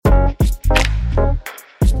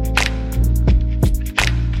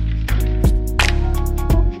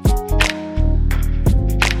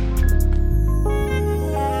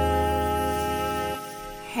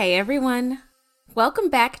everyone.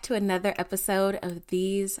 Welcome back to another episode of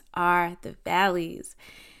These Are the Valleys.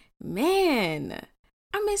 Man,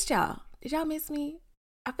 I missed y'all. Did y'all miss me?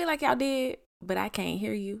 I feel like y'all did, but I can't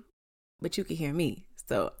hear you. But you can hear me.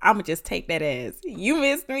 So I'm going to just take that as you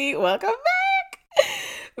missed me. Welcome back.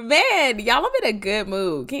 Man, y'all, I'm in a good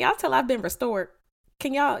mood. Can y'all tell I've been restored?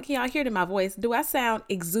 Can y'all hear it in my voice? Do I sound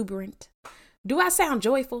exuberant? Do I sound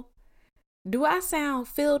joyful? Do I sound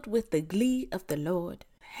filled with the glee of the Lord?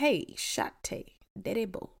 Hey, Shate,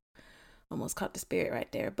 Derebo. Almost caught the spirit right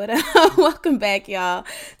there. But welcome back, y'all.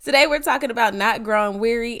 Today we're talking about not growing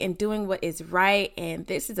weary and doing what is right. And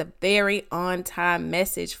this is a very on-time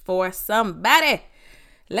message for somebody.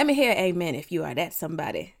 Let me hear amen if you are that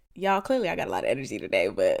somebody. Y'all, clearly I got a lot of energy today,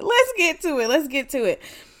 but let's get to it.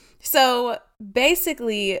 So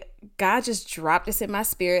basically, God just dropped this in my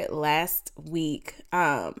spirit last week,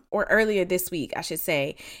 or earlier this week, I should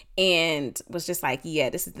say, and was just like,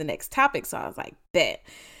 yeah, this is the next topic. So I was like, bet.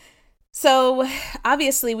 So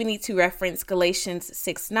obviously we need to reference Galatians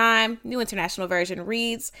 6:9, New International Version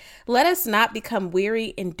reads, "Let us not become weary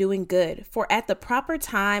in doing good, for at the proper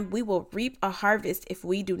time we will reap a harvest if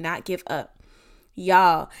we do not give up."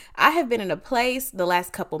 Y'all, I have been in a place the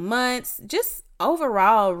last couple months, just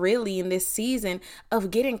overall really in this season of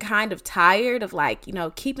getting kind of tired of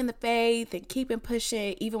keeping the faith and keeping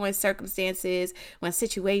pushing, even when circumstances, when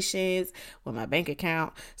situations, when my bank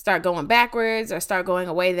account start going backwards or start going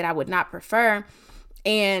a way that I would not prefer.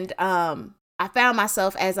 And I found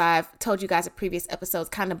myself, as I've told you guys in previous episodes,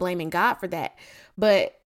 kind of blaming God for that.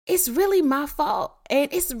 But it's really my fault,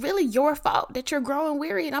 and it's really your fault that you're growing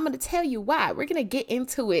weary, and I'm going to tell you why. We're going to get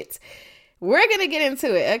into it.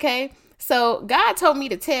 Okay? So God told me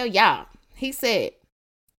to tell y'all. He said,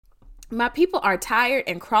 "My people are tired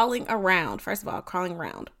and crawling around." First of all, crawling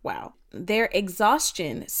around. Wow. Their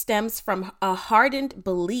exhaustion stems from a hardened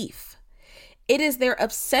belief. It is their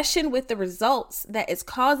obsession with the results that is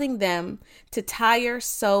causing them to tire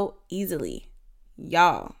so easily.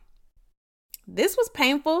 Y'all, this was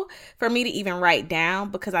painful for me to even write down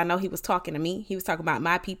because I know he was talking to me. He was talking about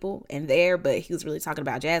my people and there, but he was really talking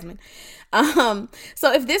about Jasmine.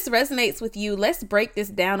 So if this resonates with you, let's break this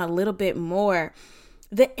down a little bit more.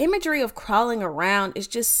 The imagery of crawling around is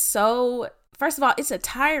just so, first of all, it's a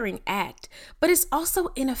tiring act, but it's also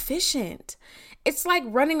inefficient. It's like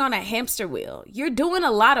running on a hamster wheel. You're doing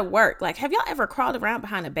a lot of work. Like, have y'all ever crawled around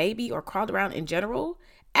behind a baby or crawled around in general?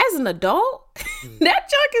 As an adult, that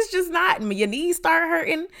junk is just not, your knees start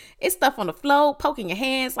hurting. It's stuff on the floor, poking your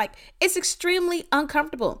hands. Like, it's extremely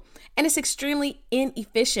uncomfortable and it's extremely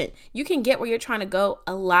inefficient. You can get where you're trying to go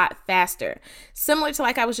a lot faster. Similar to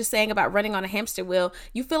like I was just saying about running on a hamster wheel,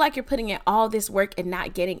 you feel like you're putting in all this work and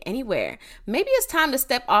not getting anywhere. Maybe it's time to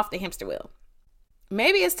step off the hamster wheel.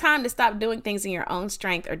 Maybe it's time to stop doing things in your own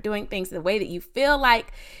strength or doing things the way that you feel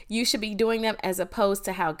like you should be doing them as opposed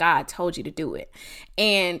to how God told you to do it.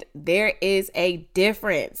 And there is a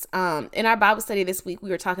difference. In our Bible study this week, we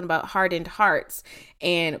were talking about hardened hearts,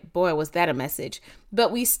 and boy, was that a message. But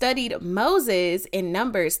we studied Moses in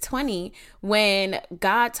Numbers 20 when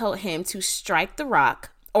God told him to strike the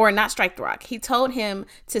rock, or not strike the rock. He told him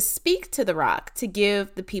to speak to the rock to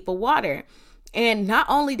give the people water. And not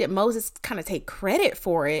only did Moses kind of take credit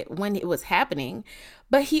for it when it was happening,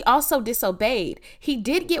 but he also disobeyed. He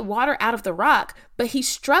did get water out of the rock, but he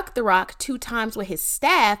struck the rock 2 times with his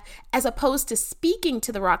staff as opposed to speaking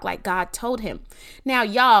to the rock like God told him. Now,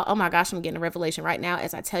 y'all, oh my gosh, I'm getting a revelation right now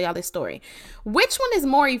as I tell y'all this story. Which one is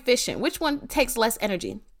more efficient? Which one takes less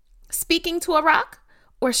energy? Speaking to a rock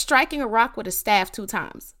or striking a rock with a staff 2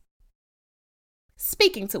 times?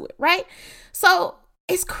 Speaking to it, right? So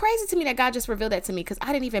it's crazy to me that God just revealed that to me because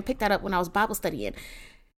I didn't even pick that up when I was Bible studying.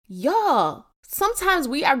 Y'all, sometimes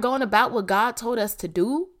we are going about what God told us to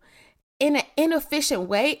do in an inefficient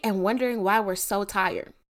way and wondering why we're so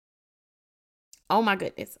tired. Oh my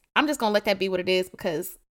goodness. I'm just going to let that be what it is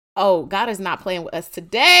because, God is not playing with us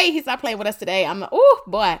today. He's not playing with us today.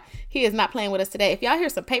 He is not playing with us today. If y'all hear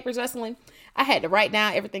some papers rustling, I had to write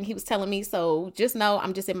down everything he was telling me. So just know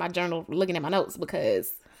I'm just in my journal looking at my notes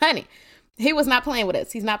because, honey, he was not playing with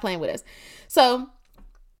us. He's not playing with us. So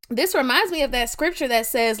this reminds me of that scripture that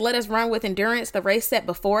says, "Let us run with endurance the race set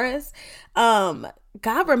before us."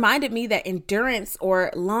 God reminded me that endurance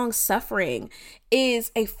or long suffering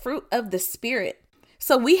is a fruit of the Spirit.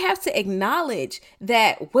 So we have to acknowledge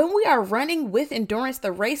that when we are running with endurance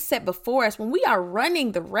the race set before us, when we are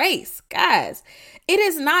running the race, guys, it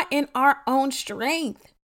is not in our own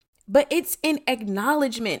strength, but it's in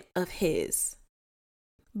acknowledgement of His.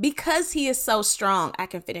 Because he is so strong, I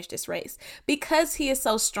can finish this race. Because he is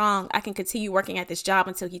so strong, I can continue working at this job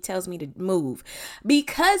until he tells me to move.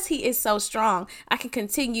 Because he is so strong, I can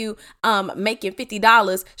continue making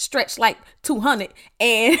 $50, stretch like 200,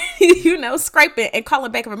 and scraping and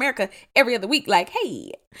calling Bank of America every other week. Like,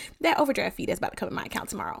 hey, that overdraft fee that's about to come in my account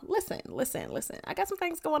tomorrow. Listen. I got some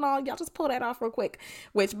things going on. Y'all just pull that off real quick.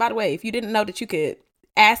 Which, by the way, if you didn't know that you could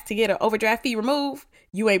ask to get an overdraft fee removed,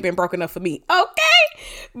 you ain't been broke enough for me.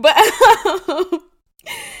 Okay. But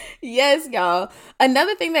yes, y'all.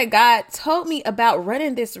 Another thing that God told me about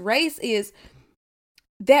running this race is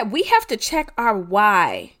that we have to check our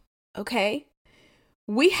why. Okay.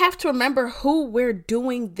 We have to remember who we're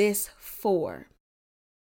doing this for.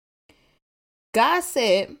 God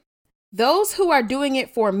said, those who are doing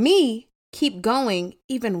it for me keep going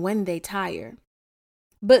even when they tire.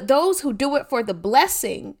 But those who do it for the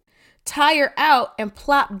blessing tire out and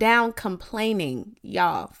plop down complaining.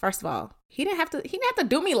 Y'all, first of all, he didn't have to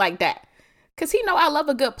do me like that, because he know I love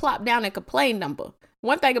a good plop down and complain number.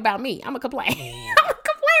 One thing about me, I'm a complain. I'm a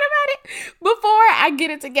complain about it before I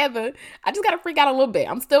get it together. I just got to freak out a little bit.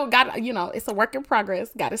 I'm still it's a work in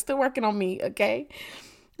progress. God is still working on me. Okay.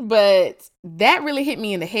 But that really hit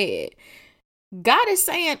me in the head. God is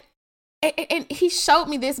saying, and he showed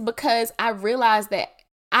me this because I realized that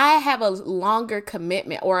I have a longer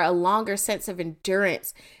commitment or a longer sense of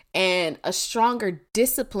endurance and a stronger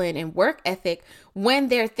discipline and work ethic when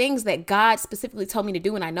there are things that God specifically told me to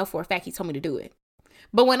do. And I know for a fact he told me to do it.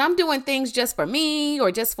 But when I'm doing things just for me or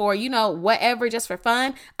just for, whatever, just for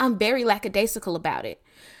fun, I'm very lackadaisical about it.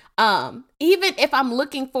 Even if I'm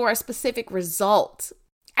looking for a specific result,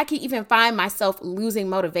 I can even find myself losing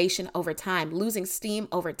motivation over time, losing steam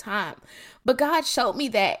over time. But God showed me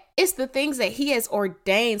that it's the things that he has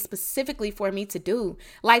ordained specifically for me to do,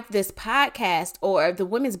 like this podcast or the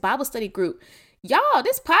women's Bible study group. Y'all,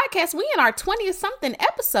 this podcast, we in our 20th something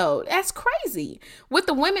episode. That's crazy. With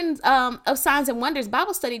the Women's of Signs and Wonders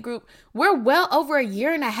Bible study group, we're well over a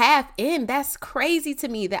year and a half in. That's crazy to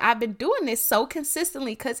me that I've been doing this so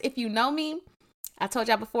consistently. Because if you know me, I told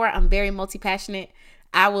y'all before, I'm very multi-passionate.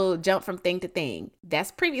 I will jump from thing to thing.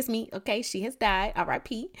 That's previous me. Okay. She has died.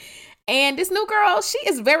 R.I.P. And this new girl, she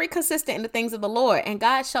is very consistent in the things of the Lord. And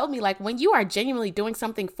God showed me, like, when you are genuinely doing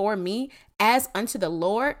something for me as unto the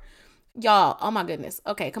Lord, y'all, oh my goodness.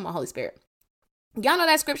 Okay. Come on, Holy Spirit. Y'all know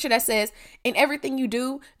that scripture that says, in everything you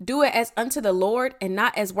do, do it as unto the Lord and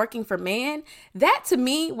not as working for man. That to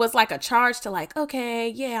me was like a charge to like, okay,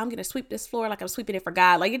 yeah, I'm going to sweep this floor like I'm sweeping it for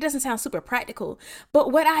God. Like, it doesn't sound super practical.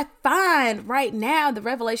 But what I find right now, the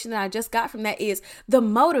revelation that I just got from that is the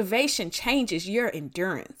motivation changes your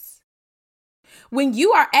endurance. When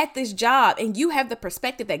you are at this job and you have the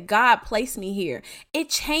perspective that God placed me here, it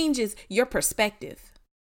changes your perspective.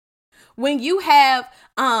 When you have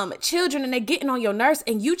children and they're getting on your nerves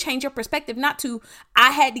and you change your perspective, not to,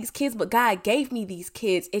 I had these kids, but God gave me these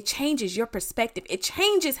kids. It changes your perspective. It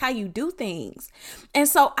changes how you do things. And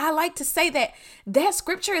so I like to say that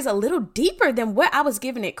scripture is a little deeper than what I was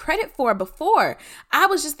giving it credit for before. I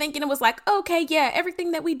was just thinking it was like, okay, yeah,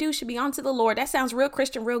 everything that we do should be unto the Lord. That sounds real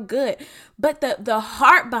Christian, real good. But the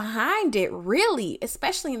heart behind it really,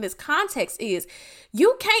 especially in this context, is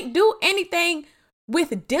you can't do anything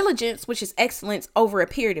with diligence, which is excellence over a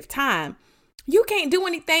period of time. You can't do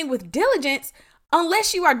anything with diligence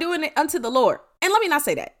unless you are doing it unto the Lord. And let me not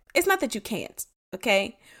say that. It's not that you can't,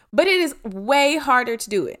 okay? But it is way harder to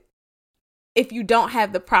do it if you don't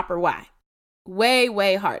have the proper why. Way,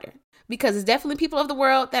 way harder. Because it's definitely people of the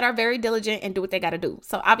world that are very diligent and do what they got to do.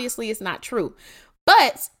 So obviously it's not true.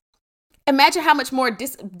 But imagine how much more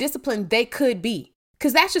disciplined they could be.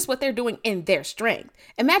 Because that's just what they're doing in their strength.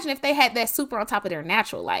 Imagine if they had that super on top of their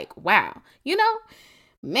natural, like, wow,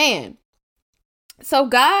 man. So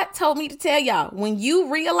God told me to tell y'all, when you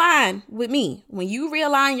realign with me, when you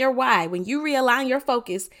realign your why, when you realign your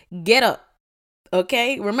focus, get up.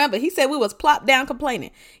 Okay. Remember, he said we was plopped down complaining.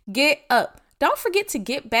 Get up. Don't forget to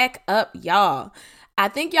get back up, y'all. I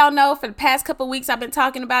think y'all know for the past couple of weeks I've been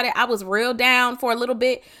talking about it. I was real down for a little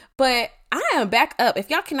bit, but I am back up. If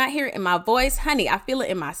y'all cannot hear it in my voice, honey, I feel it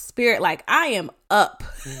in my spirit. Like, I am up.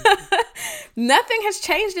 Nothing has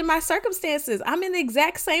changed in my circumstances. I'm in the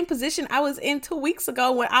exact same position I was in 2 weeks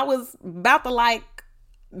ago when I was about to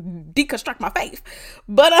deconstruct my faith.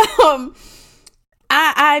 But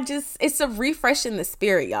I just, it's a refresh in the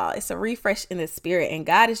spirit, y'all. It's a refresh in the spirit. And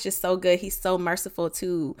God is just so good. He's so merciful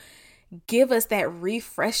to give us that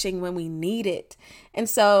refreshing when we need it. And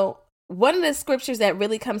so one of the scriptures that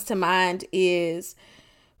really comes to mind is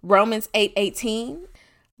Romans 8:18.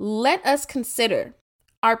 Let us consider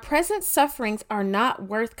Our present sufferings are not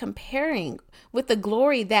worth comparing with the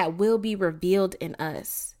glory that will be revealed in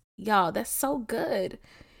us. Y'all, that's so good.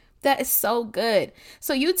 That is so good.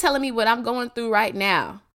 So you telling me what I'm going through right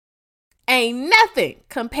now ain't nothing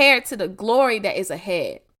compared to the glory that is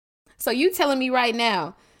ahead. So you telling me right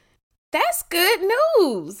now, that's good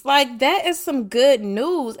news. Like, that is some good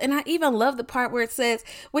news. And I even love the part where it says,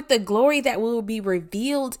 with the glory that will be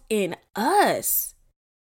revealed in us.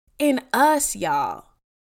 In us, y'all.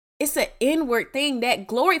 It's an inward thing. That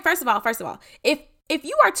glory, first of all, if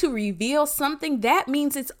you are to reveal something, that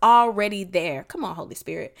means it's already there. Come on, Holy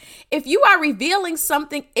Spirit. If you are revealing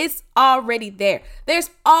something, it's already there. There's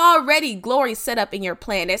already glory set up in your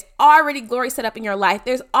plan. There's already glory set up in your life.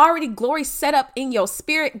 There's already glory set up in your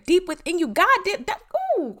spirit, deep within you. God did that.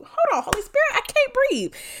 Ooh, hold on, Holy Spirit. I can't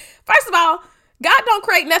breathe. First of all, God don't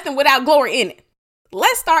create nothing without glory in it.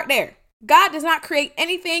 Let's start there. God does not create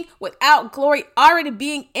anything without glory already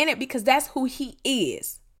being in it, because that's who he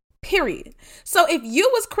is. Period. So if you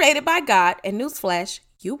was created by God, and newsflash,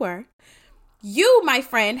 you were, you, my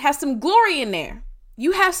friend, have some glory in there.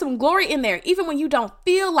 You have some glory in there, even when you don't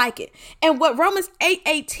feel like it. And what Romans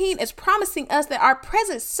 8:18 is promising us, that our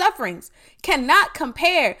present sufferings cannot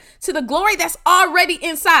compare to the glory that's already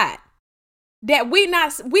inside, that we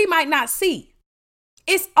might not see.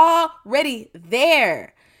 It's already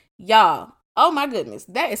there, y'all. Oh my goodness.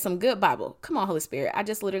 That is some good Bible. Come on, Holy Spirit. I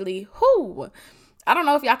just literally, I don't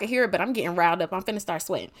know if y'all can hear it, but I'm getting riled up. I'm finna start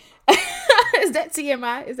sweating. Is that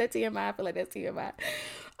TMI? I feel like that's TMI.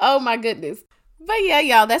 Oh my goodness. But yeah,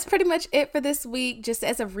 y'all, that's pretty much it for this week. Just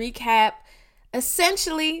as a recap,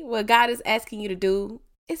 essentially what God is asking you to do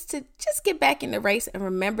is to just get back in the race and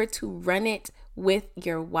remember to run it with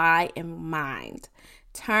your why in mind.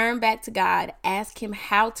 Turn back to God, ask him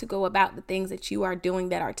how to go about the things that you are doing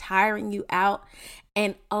that are tiring you out,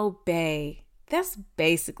 and obey. That's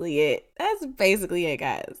basically it.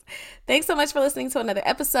 Guys. Thanks so much for listening to another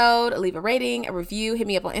episode. Leave a rating, a review. Hit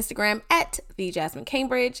me up on Instagram at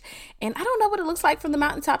 @thejasminecambridge. And I don't know what it looks like from the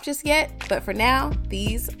mountaintop just yet, but for now,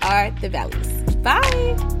 these are the valleys.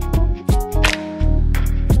 Bye.